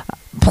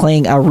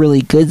 playing a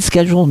really good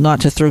schedule,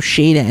 not to throw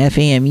shade at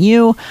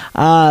FAMU,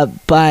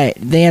 but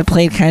they had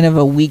played kind of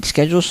a weak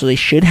schedule, so they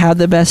should have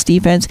the best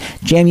defense.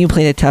 JMU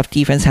played a tough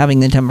defense,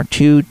 having the number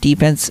 2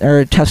 defense,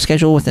 or tough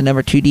schedule with the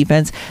number 2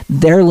 defense.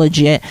 They're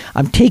legit.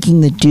 I'm taking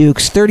the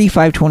Dukes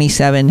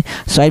 35-27,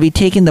 so I'd be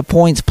taking the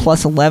points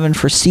 +11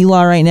 for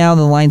CLA right now.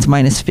 The line's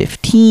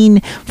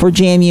 -15 for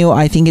JMU.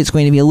 I think it's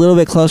going to be a little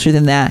bit closer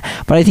than that,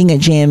 but I think that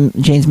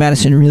James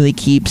Madison really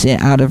keeps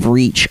it out of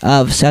reach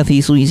of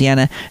Southeast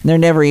Louisiana, and they're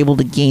never able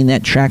to gain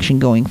that traction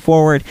going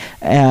forward.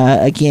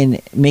 Again,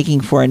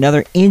 making for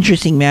another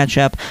interesting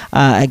matchup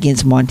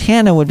against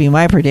Montana would be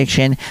my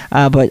prediction,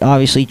 but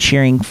obviously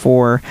cheering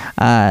for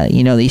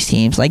these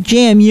teams like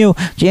JMU.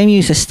 JMU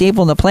is a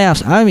staple in the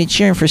playoffs. I'm going to be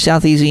cheering for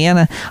Southeast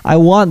Louisiana. I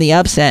want the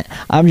upset.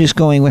 I'm just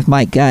going with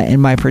my gut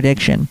and my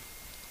prediction.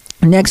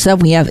 Next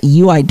up, we have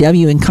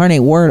UIW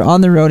Incarnate Word on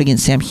the road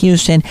against Sam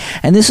Houston,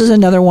 and this is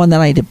another one that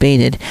I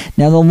debated.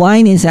 Now, the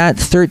line is at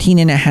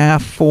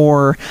 13.5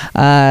 for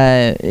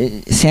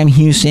Sam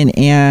Houston,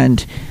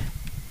 and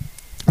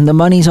the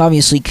monies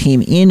obviously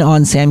came in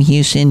on Sam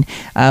Houston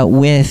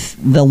with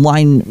the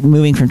line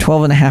moving from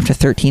 12.5 to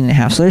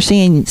 13.5. So they're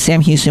saying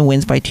Sam Houston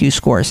wins by 2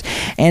 scores.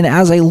 And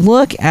as I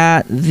look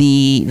at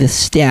the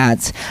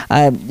stats,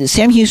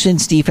 Sam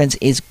Houston's defense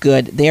is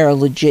good. They are a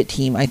legit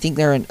team. I think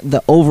they're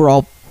the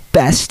overall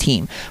best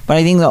team, but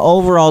I think the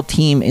overall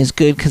team is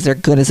good because they're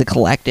good as a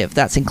collective.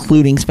 That's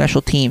including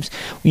special teams.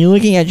 When you're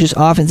looking at just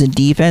offense and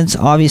defense,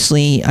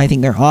 obviously I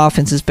think their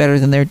offense is better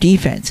than their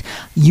defense.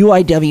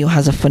 UIW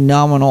has a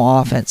phenomenal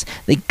offense.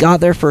 They got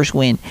their first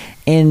win,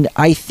 and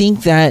I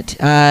think that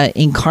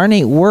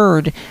Incarnate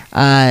Word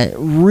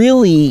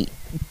really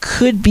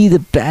could be the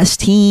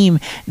best team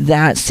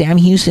that Sam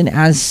Houston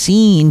has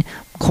seen,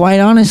 quite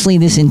honestly,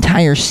 this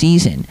entire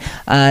season.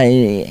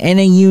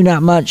 NAU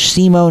not much,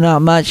 SEMO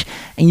not much,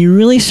 and you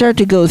really start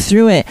to go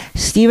through it.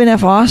 Stephen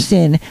F.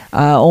 Austin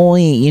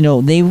only,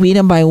 they beat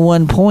him by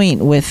 1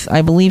 point with,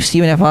 I believe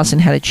Stephen F. Austin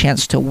had a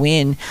chance to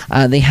win.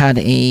 They had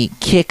a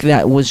kick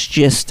that was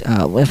just,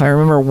 if I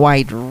remember,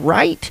 wide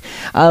right,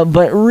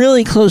 but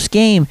really close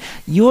game.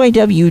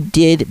 UIW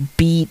did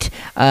beat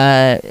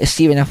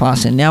Stephen F.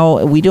 Austin.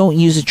 Now, we don't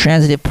use a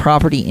transitive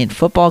property in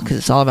football because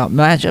it's all about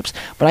matchups,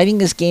 but I think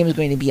this game is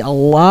going to be a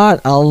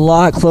lot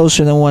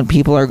closer than what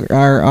people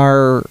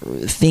are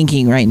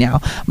thinking right now.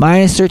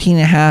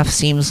 -13.5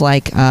 seems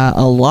like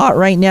a lot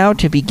right now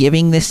to be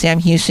giving this Sam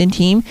Houston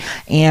team,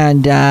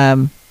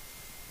 and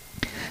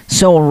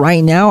So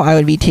right now, I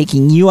would be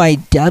taking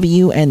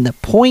UIW and the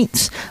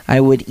points. I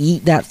would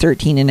eat that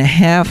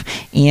 13.5,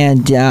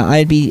 and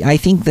I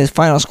think the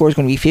final score is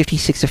going to be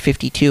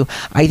 56-52.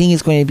 I think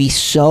it's going to be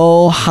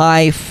so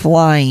high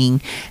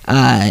flying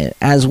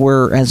as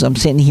I'm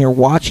sitting here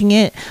watching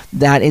it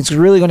that it's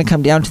really going to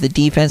come down to the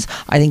defense.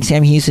 I think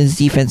Sam Houston's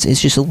defense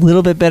is just a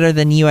little bit better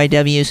than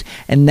UIW's,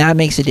 and that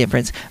makes a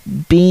difference.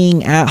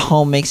 Being at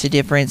home makes a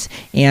difference,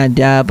 and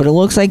but it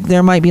looks like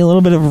there might be a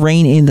little bit of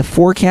rain in the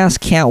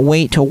forecast. Can't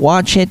wait to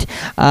watch it.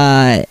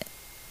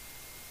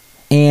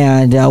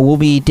 And we'll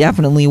be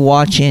definitely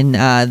watching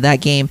that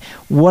game.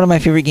 One of my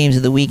favorite games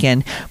of the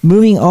weekend.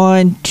 Moving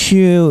on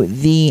to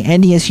the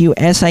NDSU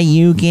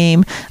SIU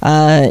game.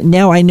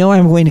 Now I know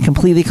I'm going to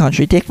completely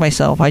contradict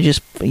myself. I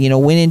just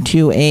went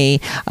into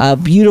a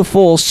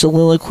beautiful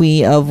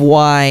soliloquy of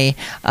why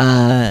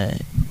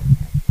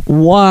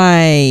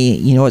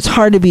it's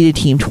hard to beat a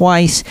team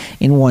twice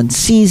in one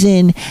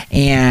season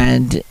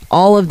and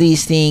all of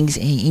these things.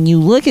 And you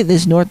look at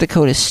this North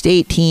Dakota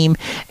State team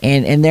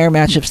and their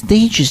matchups,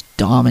 they just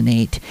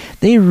dominate.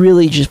 They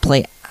really just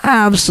play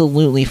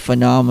absolutely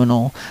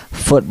phenomenal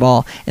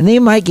football, and they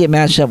might get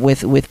matched up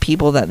with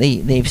people that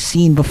they've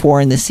seen before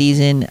in the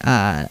season.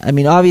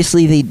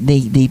 Obviously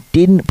they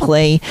didn't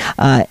play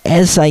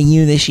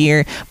SIU this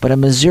year, but a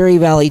Missouri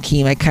Valley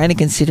team, I kind of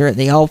consider it.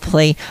 They all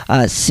play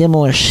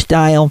similar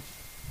style.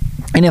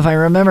 And if I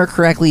remember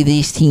correctly,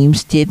 these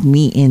teams did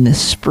meet in the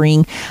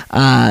spring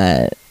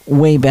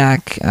way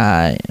back.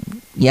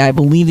 I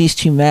believe these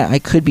two met. I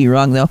could be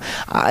wrong, though.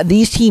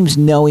 These teams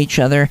know each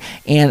other,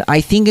 and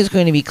I think it's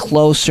going to be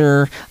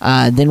closer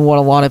than what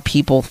a lot of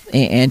people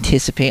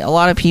anticipate. A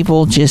lot of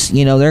people just,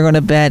 they're going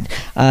to bet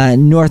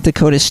North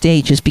Dakota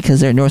State just because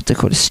they're North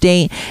Dakota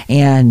State.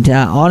 And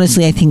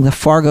honestly, I think the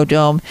Fargo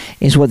Dome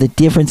is what the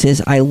difference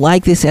is. I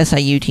like this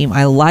SIU team.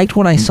 I liked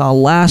what I saw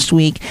last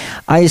week.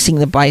 I just think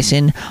the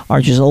Bison are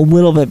just a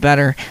little bit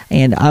better,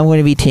 and I'm going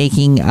to be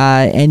taking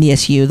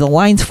NDSU. The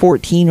line's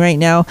 14 right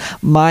now.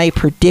 My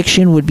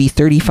prediction would be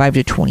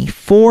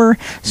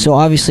 35-24. So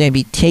obviously I'd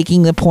be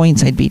taking the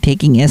points. I'd be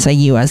taking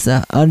SIU as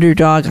the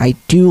underdog. I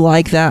do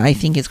like that. I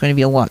think it's going to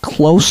be a lot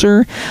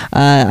closer.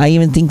 I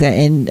even think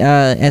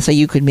that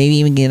SIU could maybe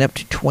even get up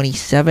to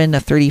 27, a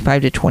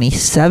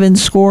 35-27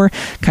 score,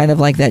 kind of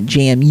like that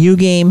JMU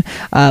game.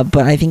 But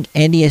I think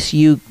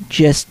NDSU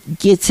just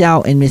gets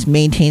out and just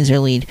maintains their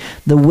lead.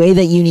 The way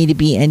that you need to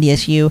beat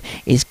NDSU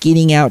is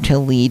getting out to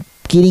lead,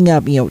 getting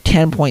up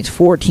 10 points,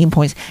 14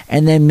 points,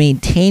 and then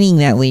maintaining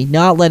that lead,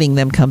 not letting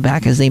them come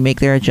back as they make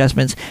their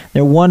adjustments.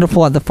 They're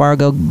wonderful at the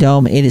Fargo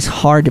Dome. It is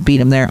hard to beat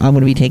them there. I'm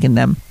going to be taking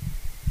them.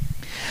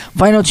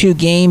 Final two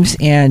games,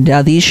 and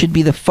these should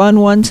be the fun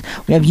ones.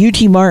 We have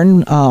UT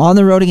Martin on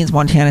the road against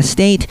Montana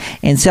State,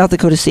 and South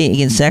Dakota State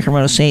against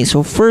Sacramento State.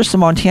 So first, the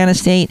Montana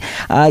State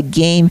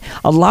game.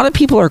 A lot of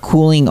people are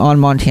cooling on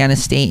Montana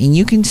State, and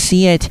you can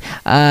see it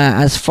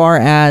as far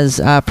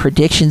as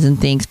predictions and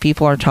things.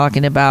 People are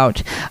talking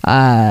about,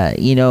 UT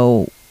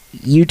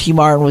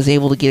Martin was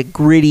able to get a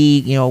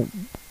gritty,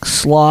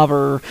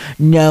 slobber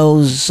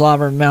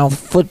mouth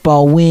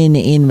football win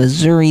in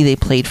Missouri. They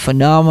played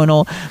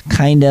phenomenal,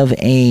 kind of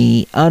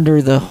a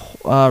under the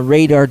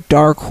radar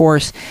dark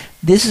horse.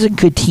 This is a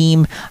good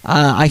team.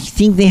 I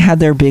think they had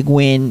their big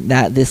win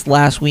this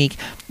last week.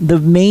 The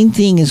main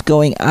thing is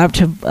going up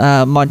to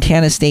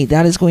Montana State.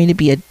 That is going to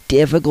be a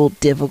difficult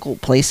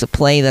place to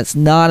play. That's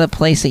not a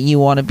place that you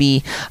want to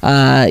be,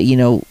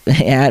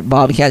 at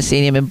Bobcat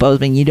Stadium in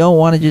Bozeman. You don't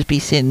want to just be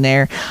sitting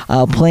there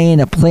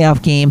playing a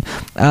playoff game.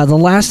 The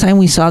last time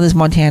we saw this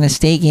Montana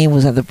State game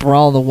was at the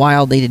Brawl of the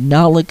Wild. They did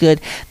not look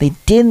good. They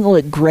didn't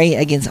look great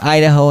against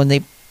Idaho, and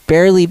they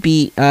barely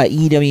beat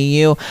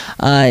EWU.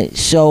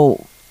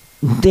 So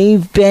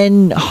they've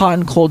been hot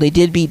and cold. They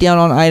did beat down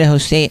on Idaho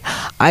State.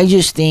 I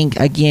just think,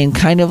 again,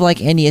 kind of like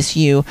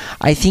NDSU,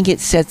 I think it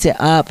sets it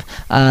up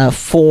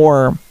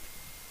for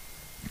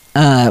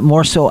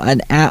more so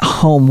an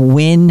at-home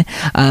win.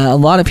 A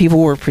lot of people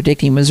were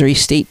predicting Missouri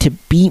State to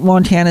beat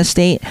Montana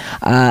State.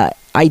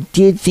 I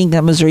did think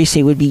that Missouri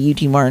State would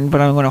beat UT Martin,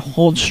 but I'm going to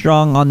hold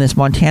strong on this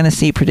Montana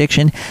State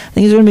prediction. I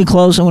think it's going to be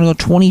close. I'm going to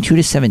go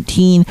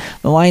 22-17.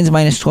 The line's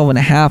minus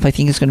 12.5. I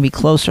think it's going to be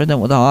closer than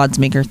what the odds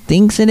maker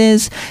thinks it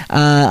is.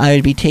 I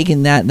would be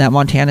taking that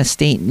Montana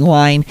State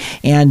line,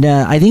 and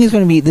I think this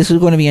is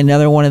going to be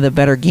another one of the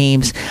better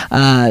games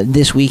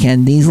this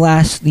weekend. These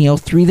last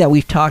three that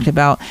we've talked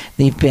about,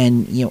 they've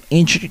been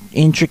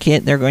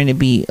intricate. They're going to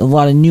be a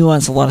lot of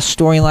nuance, a lot of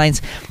storylines.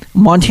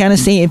 Montana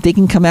State, if they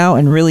can come out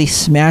and really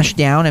smash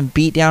down and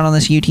beat down on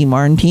this UT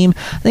Martin team,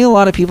 I think a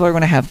lot of people are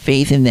going to have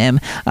faith in them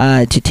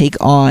to take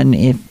on,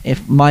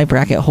 if my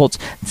bracket holds,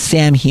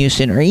 Sam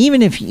Houston, or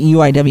even if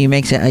UIW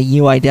makes it a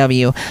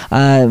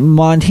UIW.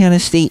 Montana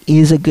State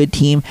is a good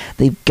team.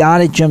 They've got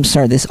to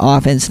jumpstart this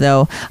offense,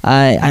 though.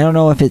 I don't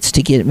know if it's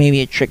to get maybe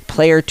a trick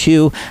play or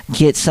two,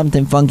 get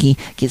something funky,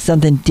 get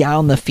something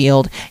down the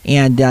field,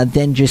 and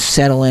then just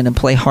settle in and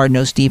play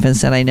hard-nosed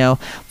defense that I know.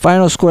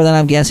 Final score that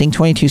I'm guessing,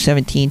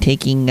 22-17,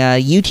 taking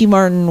UT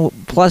Martin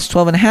plus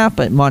 12.5,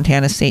 but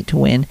Montana State to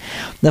win.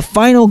 The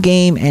final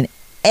game, and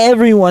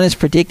Everyone is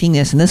predicting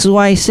this, and this is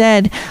why I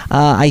said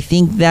I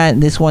think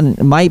that this one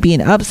might be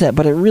an upset,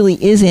 but it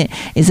really isn't.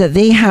 Is that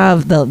they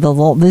have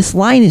this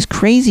line is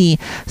crazy.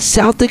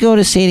 South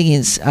Dakota State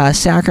against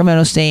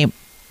Sacramento State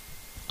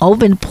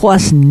open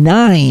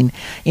 +9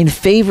 in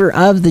favor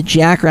of the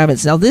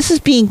Jackrabbits. Now, this is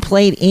being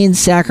played in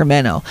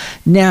Sacramento.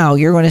 Now,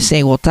 you're going to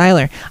say, well,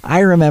 Tyler,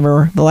 I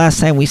remember the last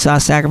time we saw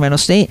Sacramento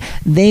State,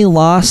 they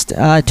lost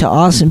to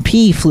Austin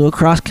Peay, flew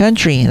across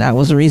country. That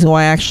was the reason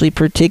why I actually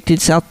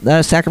predicted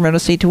Sacramento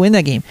State to win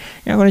that game.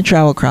 You're not going to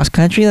travel across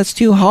country. That's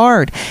too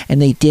hard. And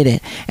they did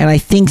it. And I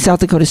think South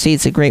Dakota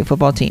State's a great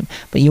football team.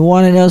 But you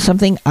want to know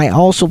something? I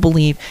also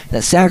believe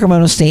that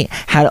Sacramento State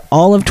had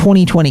all of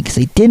 2020, because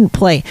they didn't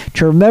play,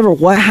 to remember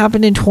what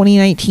happened in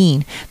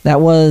 2019. That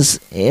was,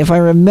 if I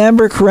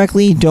remember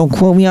correctly, don't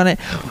quote me on it,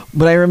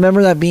 but I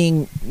remember that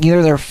being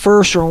either their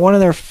first or one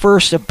of their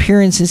first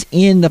appearances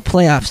in the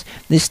playoffs.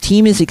 This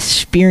team is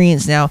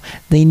experienced now.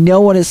 They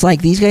know what it's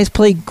like. These guys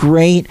play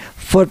great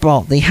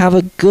football. They have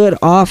a good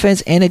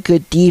offense and a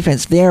good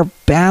defense. They are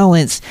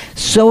balanced.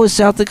 So is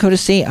South Dakota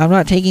State. I'm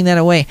not taking that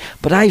away,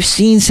 but I've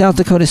seen South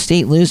Dakota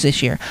State lose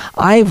this year.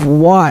 I've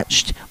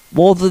watched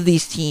both of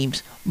these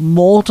teams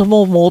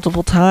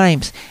multiple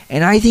times,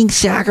 and I think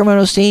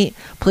Sacramento State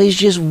plays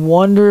just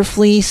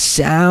wonderfully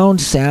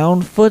sound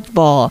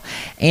football,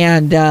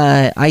 and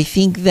I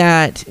think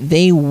that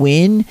they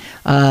win.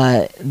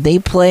 They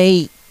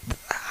play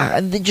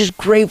just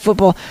great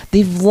football.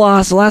 They've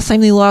lost. The last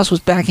time they lost was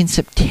back in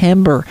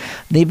September.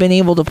 They've been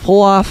able to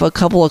pull off a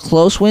couple of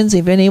close wins.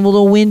 They've been able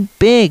to win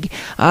big.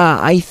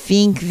 I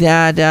think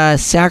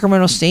that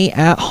Sacramento State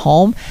at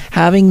home,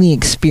 having the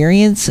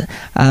experience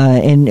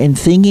and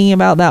thinking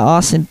about that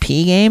Austin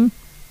Peay game,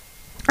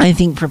 I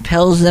think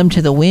propels them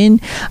to the win.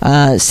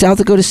 South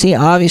Dakota State,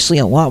 obviously,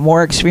 a lot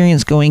more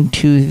experience going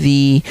to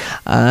the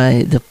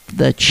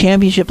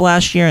championship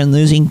last year and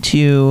losing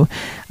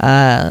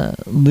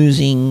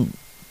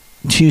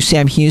to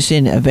Sam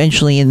Houston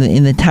eventually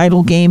in the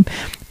title game.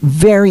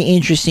 Very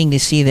interesting to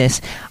see this.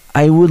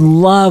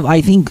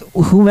 I think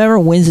whomever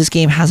wins this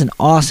game has an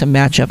awesome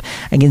matchup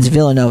against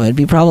Villanova. It'd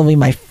be probably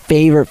my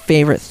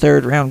favorite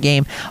third round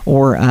game,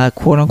 or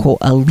quote unquote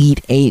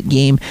Elite 8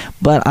 game.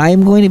 But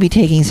I'm going to be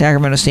taking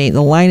Sacramento State.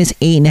 The line is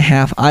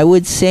 8.5. I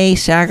would say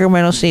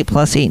Sacramento State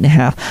plus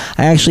 8.5.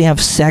 I actually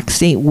have Sac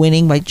State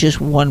winning by just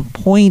 1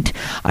 point.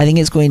 I think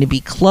it's going to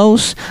be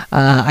close.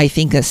 I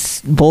think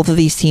that both of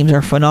these teams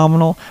are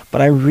phenomenal,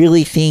 but I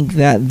really think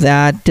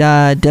that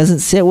doesn't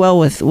sit well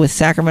with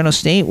Sacramento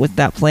State with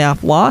that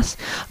playoff loss.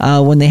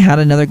 When they had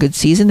another good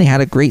season, they had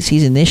a great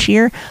season this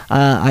year.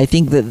 I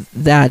think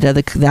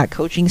that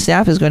coaching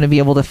staff is going to be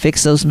able to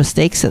fix those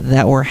mistakes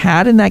that were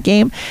had in that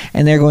game,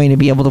 and they're going to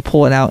be able to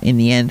pull it out in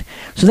the end.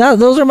 So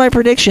those are my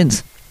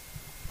predictions.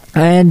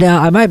 And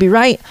I might be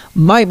right,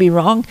 might be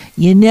wrong.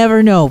 You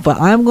never know. But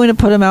I'm going to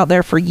put them out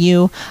there for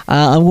you.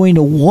 I'm going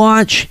to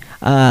watch,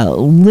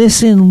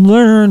 listen,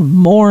 learn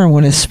more. I'm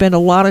going to spend a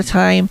lot of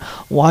time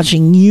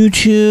watching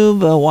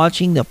YouTube,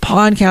 watching the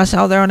podcasts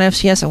out there on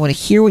FCS. I want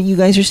to hear what you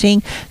guys are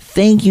saying.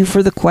 Thank you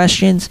for the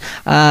questions.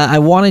 I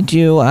want to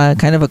do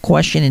kind of a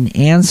question and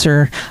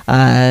answer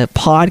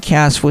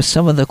podcast with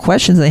some of the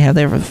questions they have.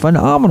 They have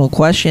phenomenal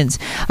questions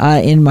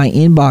in my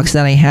inbox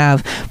that I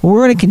have. But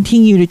we're going to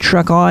continue to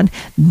truck on.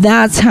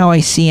 That's how I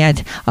see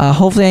it.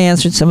 Hopefully I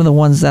answered some of the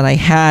ones that I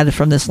had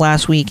from this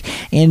last week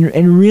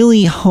and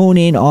really hone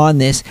in on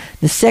this.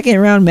 The second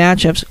round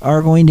matchups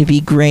are going to be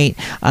great.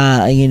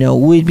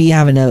 We'd be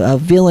having a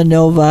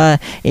Villanova,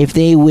 if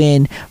they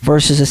win,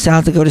 versus a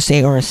South Dakota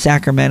State or a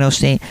Sacramento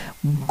State.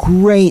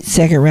 Great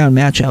second round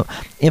matchup.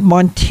 If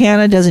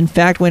Montana does in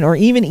fact win, or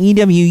even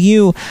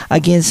EWU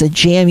against a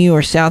JMU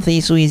or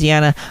Southeast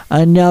Louisiana,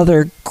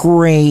 another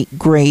great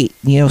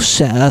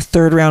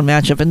third round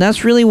matchup. And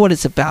that's really what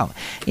it's about.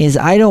 Is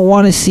I don't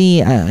want to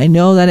see, I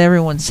know that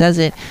everyone says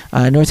it,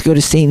 North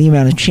Dakota State, the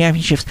amount of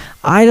championships.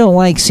 I don't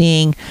like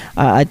seeing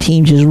a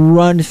team just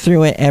run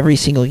through it every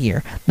single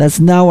year. That's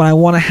not what I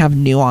want to have.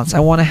 Nuance.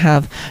 I want to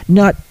have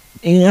not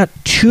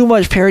too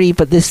much parity,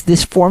 but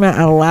this format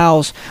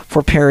allows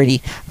for parity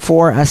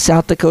for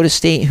South Dakota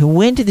State, who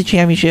went to the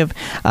championship,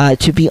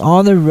 to be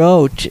on the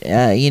road,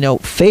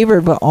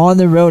 favored, but on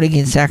the road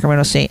against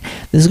Sacramento State.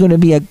 This is going to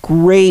be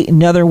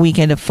another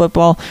weekend of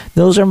football.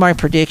 Those are my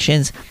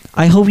predictions.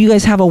 I hope you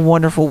guys have a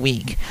wonderful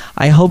week.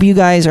 I hope you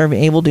guys are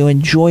able to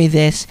enjoy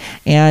this.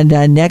 And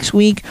next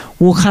week,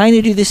 we'll kind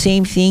of do the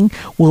same thing.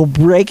 We'll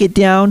break it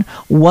down,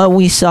 what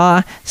we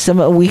saw.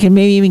 We can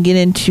maybe even get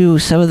into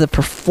some of the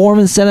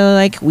performance that I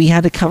like. We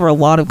had to cover a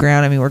lot of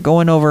ground. I mean, we're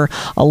going over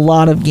a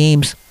lot of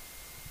games.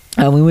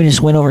 We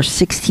just went over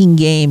 16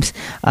 games,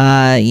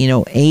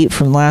 8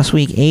 from last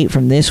week, 8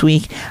 from this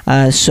week.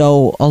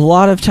 So a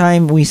lot of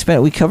time we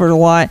covered a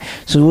lot.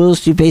 So we'll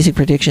just do basic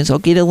predictions. I'll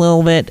get a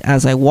little bit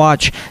as I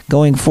watch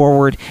going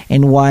forward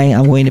and why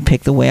I'm going to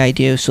pick the way I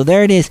do. So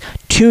there it is.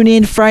 Tune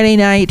in Friday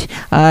night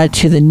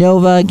to the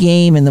Nova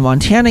game and the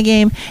Montana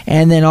game,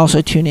 and then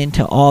also tune in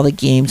to all the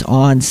games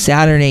on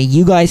Saturday.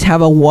 You guys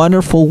have a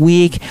wonderful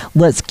week.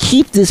 Let's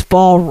keep this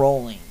ball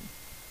rolling.